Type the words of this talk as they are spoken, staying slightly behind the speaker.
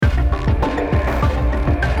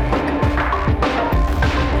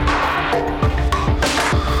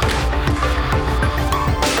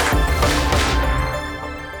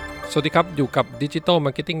สวัสดีครับอยู่กับ Digital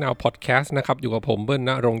Marketing Now Podcast นะครับอยู่กับผมเบิ้ล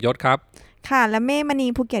ณรงค์ยศครับค่ะและเมฆมณี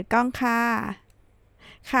ภูเก็ตก้องค่ะ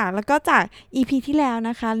ค่ะแล้วก็จาก EP ที่แล้ว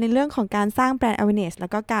นะคะในเรื่องของการสร้างแบรนด์ awareness แล้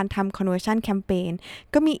วก็การทำ conversion campaign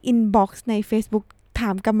ก็มี inbox ใน Facebook ถา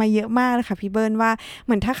มกันมาเยอะมากเลยค่ะพี่เบิ้ลว่าเห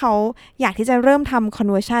มือนถ้าเขาอยากที่จะเริ่มทำ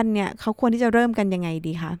conversion เนี่ยเขาควรที่จะเริ่มกันยังไง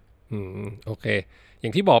ดีคะโอเคอย่า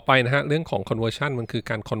งที่บอกไปนะฮะเรื่องของ conversion มันคือ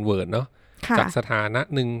การ convert เนาะจากสถานะ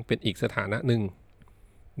หนึ่งเป็นอีกสถานะหนึ่ง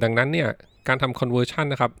ดังนั้นเนี่ยการทำ conversion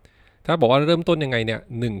นะครับถ้าบอกว่าเริ่มต้นยังไงเนี่ย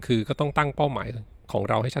หนึ่งคือก็ต้องตั้งเป้าหมายของ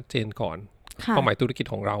เราให้ชัดเจนก่อนเป้าหมายธุรกิจ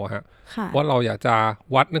ของเราฮะว่าเราอยากจะ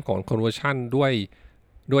วัดเรื่องของ conversion ด้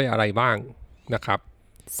วยอะไรบ้างนะครับ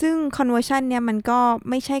ซึ่ง conversion เนี่ยมันก็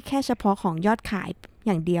ไม่ใช่แค่เฉพาะของยอดขายอ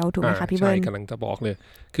ย่างเดียวถูกไหมคะพี่เบิ้ลใช่กำลังจะบอกเลย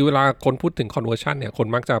คือเวลาคนพูดถึง conversion เนี่ยคน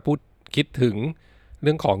มักจะคิดถึงเ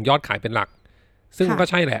รื่องของยอดขายเป็นหลักซึ่งมันก็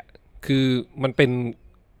ใช่แหละคือมันเป็น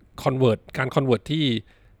การ convert ที่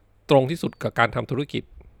ตรงที่สุดกับการทำธุรกิจ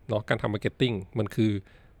เนาะการทำ marketing มันคือ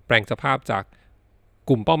แปลงสภาพจาก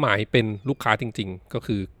กลุ่มเป้าหมายเป็นลูกค้าจริงๆก็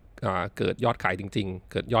คือเกิดยอดขายจริง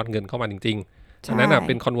ๆเกิดยอดเงินเข้ามาจริงๆฉะนั้นเ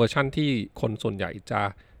ป็น conversion ที่คนส่วนใหญ่จะ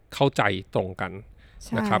เข้าใจตรงกัน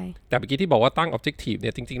นะครับแต่เมื่อกี้ที่บอกว่าตั้ง objective เ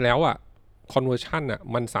นี่ยจริงๆแล้วconversion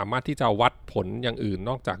มันสามารถที่จะวัดผลอย่างอื่น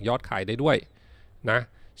นอกจากยอดขายได้ด้วยนะ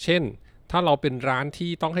เช่นถ้าเราเป็นร้าน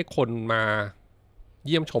ที่ต้องให้คนมาเ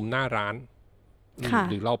ยี่ยมชมหน้าร้าน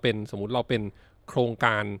หรือสมมุติเราเป็นโครงก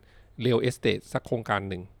าร real estate สักโครงการ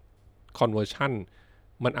หนึ่ง conversion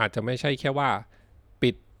มันอาจจะไม่ใช่แค่ว่าปิ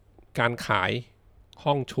ดการขาย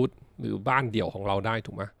ห้องชุดหรือบ้านเดี่ยวของเราได้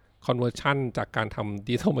ถูกไหม conversion จากการทำ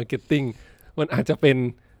digital marketing มันอาจจะเป็น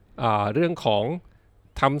เรื่องของ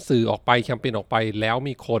ทำสื่อออกไปแคมเปญออกไปแล้ว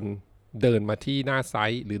มีคนเดินมาที่หน้าไซ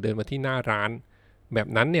ต์หรือเดินมาที่หน้าร้านแบบ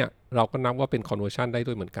นั้นเนี่ยเราก็นับว่าเป็น conversion ได้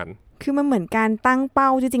ด้วยเหมือนกันคือมันเหมือนการตั้งเป้า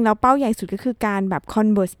จริงๆแล้วเป้าใหญ่สุดก็คือการแบบ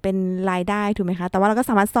convert เป็นรายได้ถูกไหมคะแต่ว่าเราก็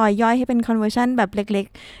สามารถซอยย่อยให้เป็น conversion แบบเล็ก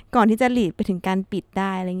ๆก่อนที่จะ lead ไปถึงการปิดไ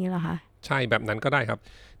ด้อะไรอย่างนี้เหรอคะใช่แบบนั้นก็ได้ครับ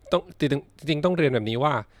จริงต้องเรียนแบบนี้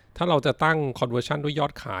ว่าถ้าเราจะตั้ง conversion ด้วยยอ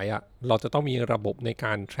ดขายเราจะต้องมีระบบในก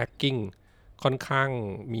าร tracking ค่อนข้าง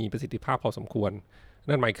มีประสิทธิภาพพอสมควร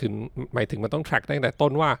นั่นหมายถึงมันต้อง track ตั้งแต่ต้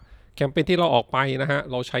นว่าแคมเปญที่เราออกไปนะฮะ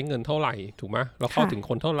เราใช้เงินเท่าไหร่ถูกไหมเราเข้าถึง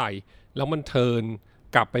คนเท่าไหร่แล้วมันเทิร์น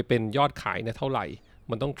กลับไปเป็นยอดขายเนี่ยเท่าไหร่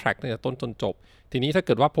มันต้อง track ตั้งแต่ต้นจนจบทีนี้ถ้าเ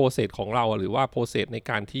กิดว่า process ของเราหรือว่า process ใน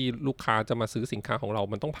การที่ลูกค้าจะมาซื้อสินค้าของเรา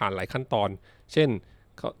มันต้องผ่านหลายขั้นตอนเช่น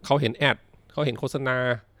เขาเห็นแอดเขาเห็นโฆษณา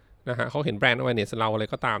นะฮะเขาเห็นแบรนด์ awareness เราอะไร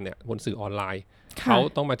ก็ตามเนี่ยบนสื่อออนไลน์เขา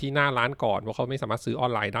ต้องมาที่หน้าร้านก่อนว่าเขาไม่สามารถซื้อออ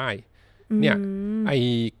นไลน์ได้เนี่ยไอ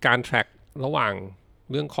การ track ระหว่าง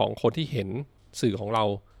เรื่องของคนที่เห็นสื่อของเรา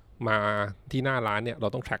มาที่หน้าร้านเนี่ยเรา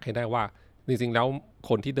ต้อง track ให้ได้ว่าจริงๆแล้ว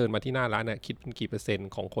คนที่เดินมาที่หน้าร้านเนี่ยคิดเป็นกี่เปอร์เซ็นต์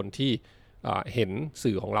ของคนที่เห็น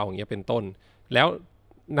สื่อของเราอย่างเงี้ยเป็นต้นแล้ว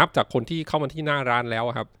นับจากคนที่เข้ามาที่หน้าร้านแล้ว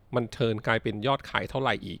ครับมันเทิร์นกลายเป็นยอดขายเท่าไห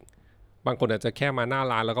ร่อีกบางคนอาจจะแค่มาหน้า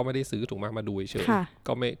ร้านแล้วก็ไม่ได้ซื้อถูกไหมมาดูเฉย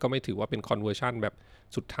ก็ไม่ถือว่าเป็น conversion แบบ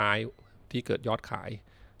สุดท้ายที่เกิดยอดขาย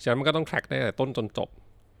ฉะนั้นมันก็ต้อง track ได้แต่ต้นจนจบ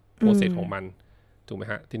process ของมันถูกไหม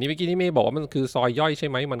ฮะทีนี้เมื่อกี้ที่เมย์บอกว่ามันคือซอยย่อยใช่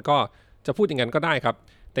ไหมมันก็จะพูดอย่างนั้นก็ได้ครับ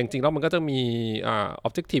แต่จริงๆแล้วมันก็จะมี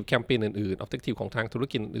objective campaign อื่นๆ objective ของทางธุร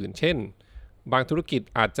กิจอื่นๆเช่นบางธุรกิจ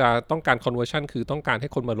อาจจะต้องการ conversion คือต้องการให้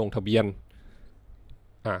คนมาลงทะเบียน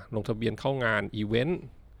ลงทะเบียนเข้างานอีเวนต์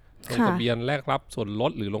ลงทะเบียนแลกรับส่วนล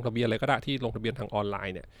ดหรือลงทะเบียนอะไรก็ได้ที่ลงทะเบียนทางออนไล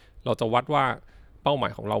น์เนี่ยเราจะวัดว่าเป้าหมา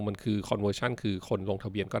ยของเรามันคือ conversion คือคนลงทะ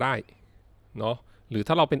เบียนก็ได้เนาะหรือ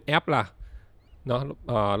ถ้าเราเป็นแอปล่ะเนาะ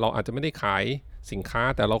เราอาจจะไม่ได้ขายสินค้า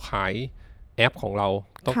แต่เราขายแอปของเรา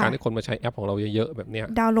ต้องการให้คนมาใช้แอปของเราเยอะๆแบบเนี้ย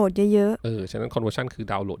ดาวน์โหลดเยอะฉะนั้น conversion คือ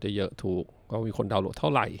ดาวน์โหลดเยอะๆถูกก็มีคนดาวน์โหลดเท่า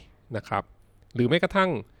ไหร่นะครับหรือแม้กระทั่ง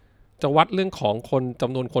จะวัดเรื่องของคนจ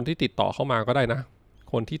ำนวนคนที่ติดต่อเข้ามาก็ได้นะ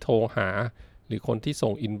คนที่โทรหาหรือคนที่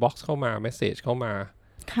ส่ง inbox เข้ามา message เข้ามา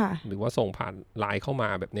หรือว่าส่งผ่านไลน์เข้ามา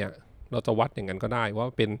แบบเนี้ยเราจะวัดอย่างนั้นก็ได้ว่า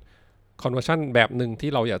เป็น conversion แบบหนึ่งที่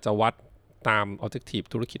เราอยากจะวัดตาม objective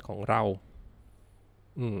ธุรกิจของเรา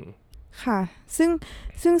ค่ะ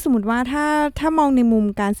ซึ่งสมมติว่าถ้ามองในมุม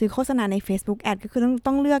การซื้อโฆษณาใน Facebook Ad ก็คือ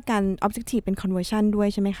ต้องเลือกการ objective เป็น conversion ด้วย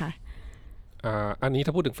ใช่ไหมคะอันนี้ถ้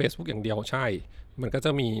าพูดถึง Facebook อย่างเดียวใช่มันก็จ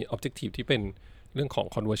ะมี objective ที่เป็นเรื่องของ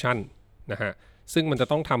conversion นะฮะซึ่งมันจะ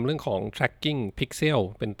ต้องทำเรื่องของ tracking pixel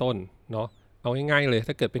เป็นต้นเนาะเอาง่ายๆเลย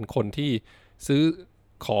ถ้าเกิดเป็นคนที่ซื้อ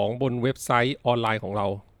ของบนเว็บไซต์ออนไลน์ของเรา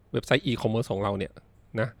เว็บไซต์ e-commerce ของเราเนี่ย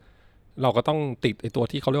นะเราก็ต้องติดไอตัว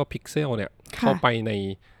ที่เขาเรียกว่า pixel เนี่ยเข้าไปใน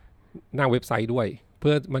หน้าเว็บไซต์ด้วยเ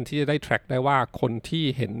พื่อมันที่จะได้ track ได้ว่าคนที่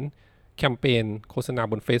เห็นแคมเปญโฆษณา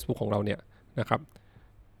บน Facebook ของเราเนี่ยนะครับ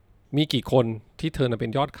มีกี่คนที่เทิร์นมาเป็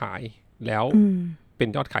นยอดขายแล้วเป็น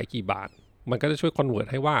ยอดขายกี่บาทมันก็จะช่วย convert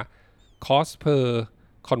ให้ว่า cost per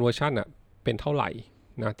conversion อ่ะเป็นเท่าไหร่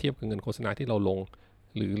นะเทียบกับเงินโฆษณาที่เราลง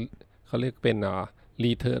หรือเขาเรียกเป็น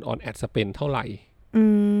return on ad spend เท่าไหร่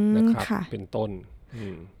นะครับเป็นต้น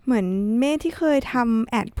เหมือนเมธที่เคยทำ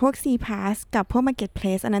แอดพวก CPass กับพวก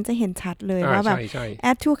Marketplace อันนั้นจะเห็นชัดเลยว่าแบบ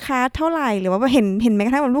add to cart เท่าไหร่หรือว่าเห็นแม้กร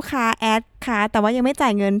ะทั่งลูกค้า add cart แต่ว่ายังไม่จ่า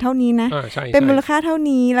ยเงินเท่านี้นะเป็นมูลค่าเท่า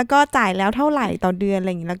นี้แล้วก็จ่ายแล้วเท่าไหร่ต่อเดือนอะไร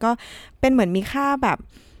อย่างนี้แล้วก็เป็นเหมือนมีค่าแบบ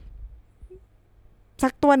สั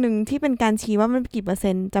กตัวหนึ่งที่เป็นการชี้ว่ามันกี่เปอร์เซ็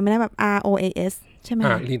นต์จะไม่ได้แบบ ROAS ใช่ไหม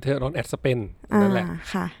return on ad spend นั่นแหละ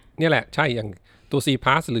ค่ะนี่แหละใช่อย่างตัว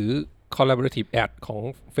CPass หรือ collaborative ad ของ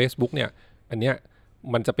Facebook เนี่ยอันเนี้ย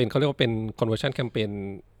มันจะเป็นเขาเรียกว่าเป็น conversion campaign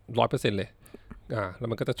 100% เลยแล้ว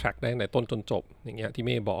มันก็จะ track ได้ในต้นจนจบอย่างเงี้ยที่เม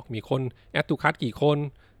ย์บอกมีคน add to cart กี่คน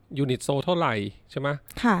unit sold เท่าไหร่ใช่ไหม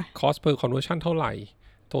cost per conversion เท่าไหร่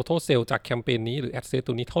total sale จากแคมเปญนี้หรือ ad set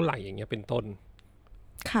ตัวนี้เท่าไหร่อย่างเงี้ยเป็นต้น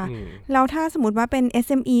ค่ะแล้วถ้าสมมติว่าเป็น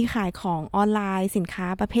SME ขายของออนไลน์สินค้า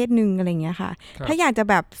ประเภทหนึ่งอะไรเงี้ยค่ะถ้าอยากจะ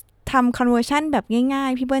แบบทำ conversion แบบง่าย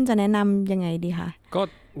ๆพี่เบิ้ลจะแนะนำยังไงดีคะก็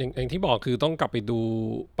อย่างที่บอกคือต้องกลับไปดู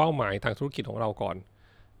เป้าหมายทางธุรกิจของเราก่อน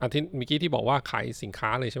อันที่เมื่อกี้ที่บอกว่าขายสินค้า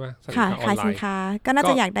เลยใช่ไหมค่ะขายสินค้าก็น่า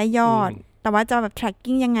จะอยากได้ยอดแต่ว่าจะแบบ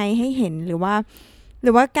tracking ยังไงให้เห็นหรือว่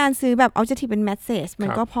าการซื้อแบบ objective เป็น message มัน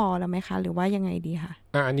ก็พอแล้วไหมคะหรือว่ายังไงดีคะ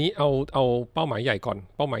อันนี้เอาเป้าหมายใหญ่ก่อน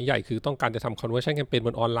เป้าหมายใหญ่คือต้องการจะทำ conversion campaign บ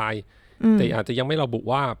นออนไลน์แต่อาจจะยังไม่ระบุ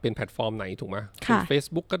ว่าเป็นแพลตฟอร์มไหนถูกไหมเป็น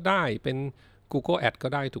Facebook ก็ได้เป็น Google Ad ก็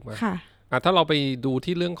ได้ถูกไหมถ้าเราไปดู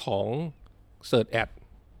ที่เรื่องของ Search Ad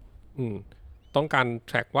ต้องการ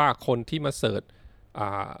track ว่าคนที่มา Search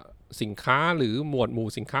สินค้าหรือหมวดหมู่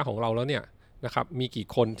สินค้าของเราแล้วเนี่ยนะครับมีกี่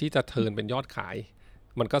คนที่จะเทิร์นเป็นยอดขาย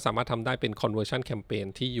มันก็สามารถทำได้เป็น conversion campaign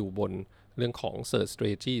ที่อยู่บนเรื่องของ search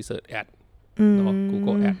strategy search ad เนาะ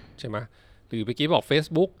Google Ad ใช่ไหมหรือเมื่อกี้บอก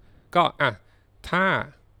Facebook ก็ถ้า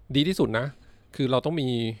ดีที่สุดนะคือเราต้องมี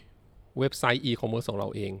เว็บไซต์ e-commerce ของเรา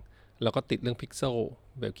เองแล้วก็ติดเรื่อง pixel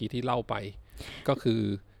แบบกี้ที่เล่าไปก็คือ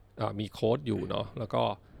มีโค้ดอยู่เนาะแล้วก็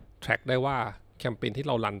track ได้ว่าแคมเปญที่เ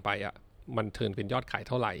รารันไปมันเทิร์นเป็นยอดขายเ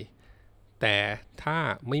ท่าไหร่แต่ถ้า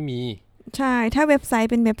ไม่มีใช่ถ้าเว็บไซ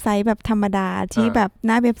ต์เป็นเว็บไซต์แบบธรรมดาที่แบบห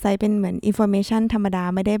น้าเว็บไซต์เป็นเหมือน information ธรรมดา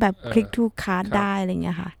ไม่ได้แบบ click to cart ได้อะไรเ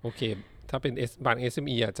งี้ยค่ะโอเคถ้าเป็นบาง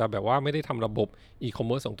SME จะแบบว่าไม่ได้ทำระบบ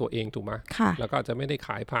e-commerce ของตัวเองถูกไหมแล้วก็จะไม่ได้ข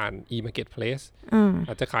ายผ่าน e-marketplace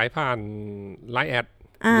อาจจะขายผ่าน Line Ad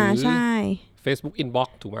หรือ Facebook Inbox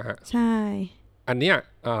ถูกไหมฮะใช่อันเนี้ย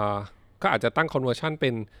ก็อาจจะตั้ง conversion เป็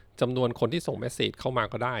นจำนวนคนที่ส่ง message เข้ามา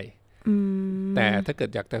ก็ได้แต่ถ้าเกิด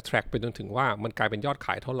อยากจะ track ไปจนถึงว่ามันกลายเป็นยอดข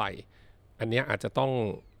ายเท่าไหร่อันนี้อาจจะต้อง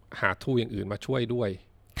หา tool อย่างอื่นมาช่วยด้วย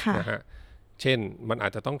นะฮะเช่นมันอา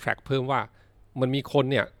จจะต้อง track เพิ่มว่ามันมีคน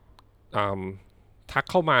เนี่ยทัก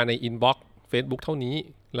เข้ามาใน inbox Facebook เท่านี้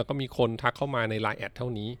แล้วก็มีคนทักเข้ามาใน Line Ad เท่า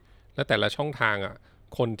นี้และแต่ละช่องทาง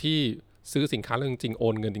คนที่ซื้อสินค้าเรื่องจริงโอ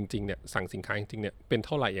นเงินจริงๆเนี่ยสั่งสินค้าจริงๆเนี่ยเป็นเ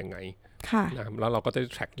ท่าไหร่ยังไงนะแล้วเราก็จะ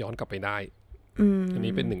track ย้อนกลับไปได้อัน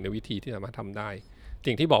นี้เป็นหนึ่งในวิธีที่สามารถทำได้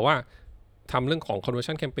สิ่งที่บอกว่าทำเรื่องของ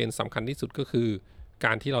conversion campaign สำคัญที่สุดก็คือก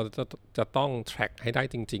ารที่เราจะต้อง track ให้ได้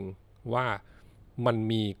จริงๆว่ามัน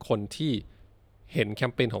มีคนที่เห็นแค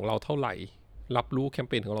มเปญของเราเท่าไหร่รับรู้แคม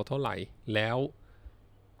เปญของเราเท่าไหร่แล้ว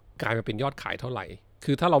กลายมาเป็นยอดขายเท่าไหร่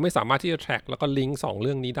คือถ้าเราไม่สามารถที่จะ track แล้วก็ลิงก์2เ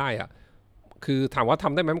รื่องนี้ได้คือถามว่าท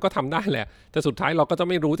ำได้ไหมมันก็ทำได้แหละแต่สุดท้ายเราก็จะ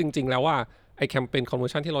ไม่รู้จริงๆแล้วว่าไอ้แคมเปญ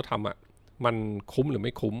conversion ที่เราทำมันคุ้มหรือไ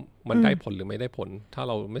ม่คุ้มมันได้ผลหรือไม่ได้ผลถ้าเ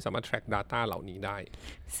ราไม่สามารถ track data เหล่านี้ได้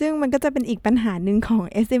ซึ่งมันก็จะเป็นอีกปัญหาหนึ่งของ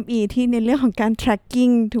SME ที่ในเรื่องของการ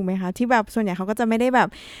tracking ถูกไหมคะที่แบบส่วนใหญ่เขาก็จะไม่ได้แบบ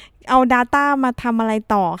เอา data มาทำอะไร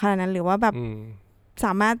ต่อขนาดนั้นหรือว่าแบบส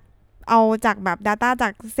ามารถเอาจากแบบ data จา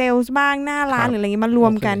กเซลล์บ้างหน้าร้านหรืออะไรอย่างนี้มารว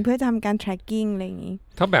มกันเพื่อทำการ tracking อะไรอย่างนี้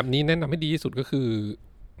ถ้าแบบนี้แนะนำให้ดีที่สุดก็คือ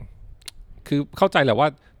เข้าใจแหละว่า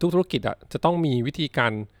ทุกธุรกิจจะต้องมีวิธีกา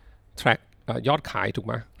ร trackยอดขายถูกไ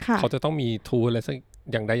หมเขาจะต้องมี tool อะไรสัก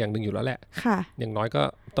อย่างใดอย่างหนึ่งอยู่แล้วแหละอย่างน้อยก็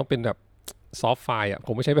ต้องเป็นแบบซอฟต์ไฟล์ผ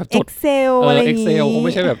มไม่ใช่แบบจด Excel อะไรอย่างงี้ Excel ผมไ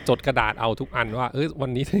ม่ใช่แบบจดกระดาษเอาทุกอันว่าวัน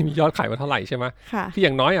นี้มียอดขายว่าเท่าไหร่ใช่ไหมคืออ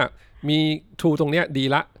ย่างน้อยมี tool ตรงเนี้ยดี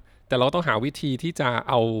ละแต่เราต้องหาวิธีที่จะ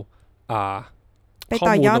เอาข้อ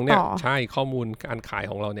มูลตรงเนี้ยใช่ข้อมูลการขาย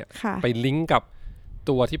ของเราเนี่ยไปลิงก์กับ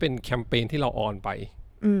ตัวที่เป็นแคมเปญที่เราออนไป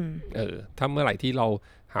ถ้าเมื่อไหร่ที่เรา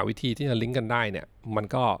หาวิธีที่จะลิงก์กันได้เนี่ยมัน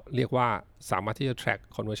ก็เรียกว่าสามารถที่จะ track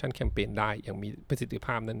conversion campaign ได้อย่างมีประสิทธิภ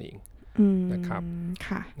าพนั่นเองนะครับ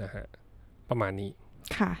นะฮะประมาณนี้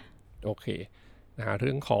โอเคนะฮะเ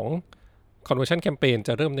รื่องของ conversion campaign จ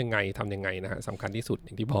ะเริ่มยังไงทำยังไงนะฮะสำคัญที่สุดอ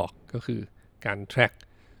ย่างที่บอกก็คือการ track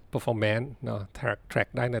performance เนาะ track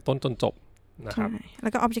ได้ในต้นจนจบนะครับแล้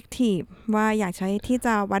วก็ objective ว่าอยากใช้ที่จ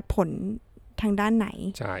ะวัดผลทางด้านไหน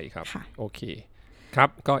ใช่ครับโอเคครับ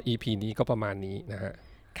ก็ EP นี้ก็ประมาณนี้นะฮะ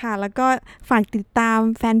ค่ะแล้วก็ฝากติดตาม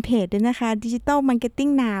แฟนเพจด้วยนะคะ Digital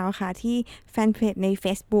Marketing Now ค่ะที่แฟนเพจใน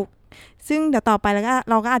Facebook ซึ่งเดี๋ยวต่อไปแล้วก็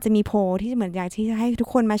เราก็อาจจะมีโพลที่เหมือนอยากที่จะให้ทุก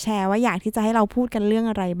คนมาแชร์ว่าอยากที่จะให้เราพูดกันเรื่อง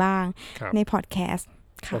อะไรบ้างในพอดแคสต์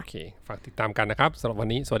ค่ะโอเคฝากติดตามกันนะครับสำหรับวัน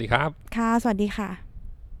นี้สวัสดีครับค่ะสวัสดีค่ะ